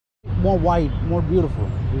more wide, more beautiful.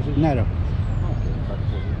 This is Narrow. okay, but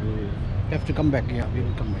You have to come back. Yeah, we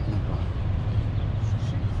will come back. No problem.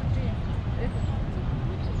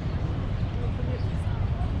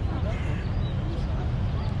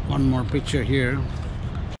 One more picture here.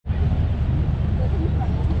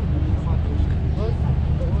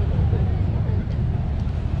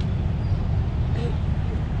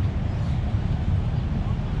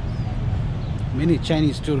 Many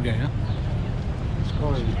Chinese tour guide, huh? it's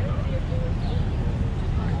called in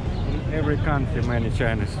every country many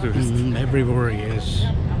Chinese tourists. Everywhere, yes.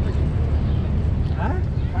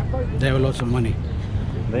 They have lots of money.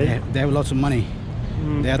 They have lots of money.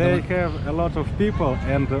 They Have a lot of people,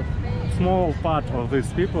 and a small part of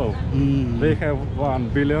these people, they have 1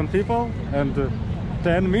 billion people, and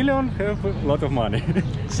 10 million have a lot of money.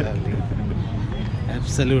 Exactly.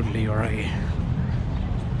 Absolutely, you're right.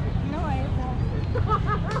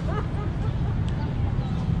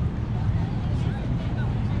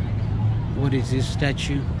 What is this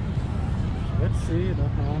statue? Let's see,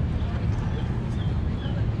 don't know.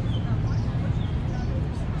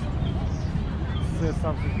 Say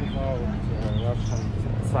something about Russian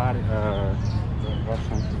Tsar,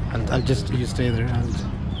 Russian. I'll just, you stay there.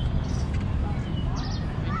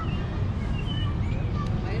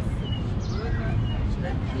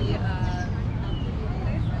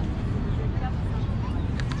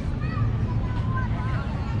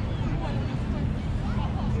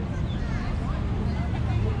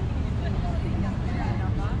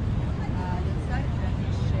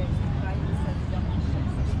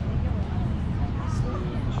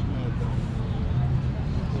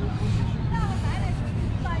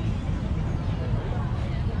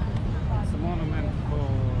 It's a monument for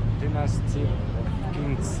dynasty of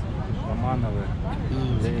kings Romanov.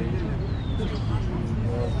 They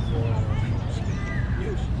was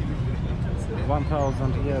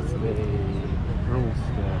 1,000 years they ruled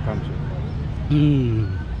the country.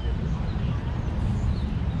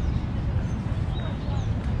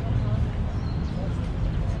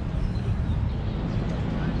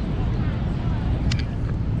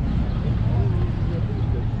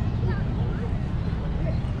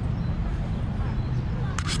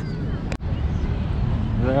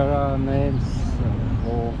 There are names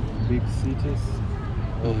of big cities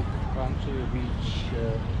of country which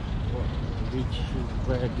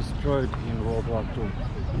were destroyed in World War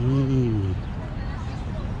II.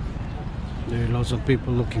 There are lots of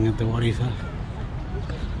people looking at the What Eiffel.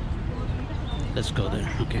 Let's go there.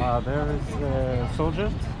 Okay. There is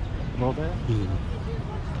soldiers. Go there.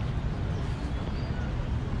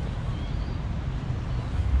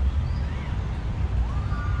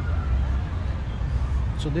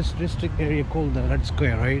 So this district area called the Red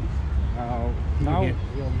Square, right? Now Okay.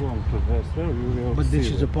 we are going to the square. We will But this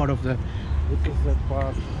see is a part of the. This is a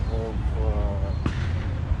part of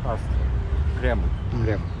past Kremlin.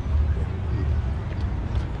 Kremlin.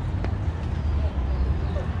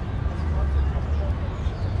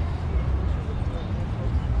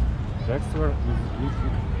 That's where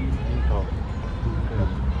in top.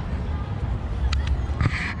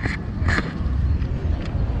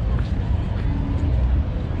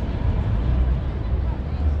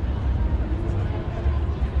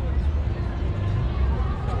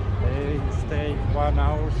 They stay 1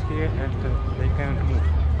 hour here and they can't move.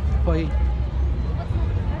 Why?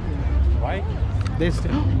 Why? They stay.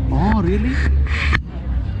 Oh, really?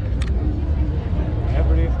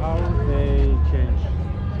 Every hour they change.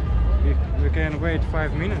 We can wait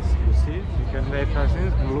 5 minutes, you see? You can wait 5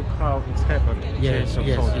 minutes and look how it's happening. Yes, Change of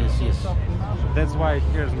yes, soldiers. yes. That's why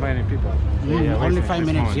here's many people. They are Only waiting 5 this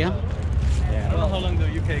minutes, moment. yeah? Yeah. I don't know how long the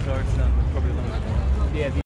UK guards stand, probably longer. Yeah.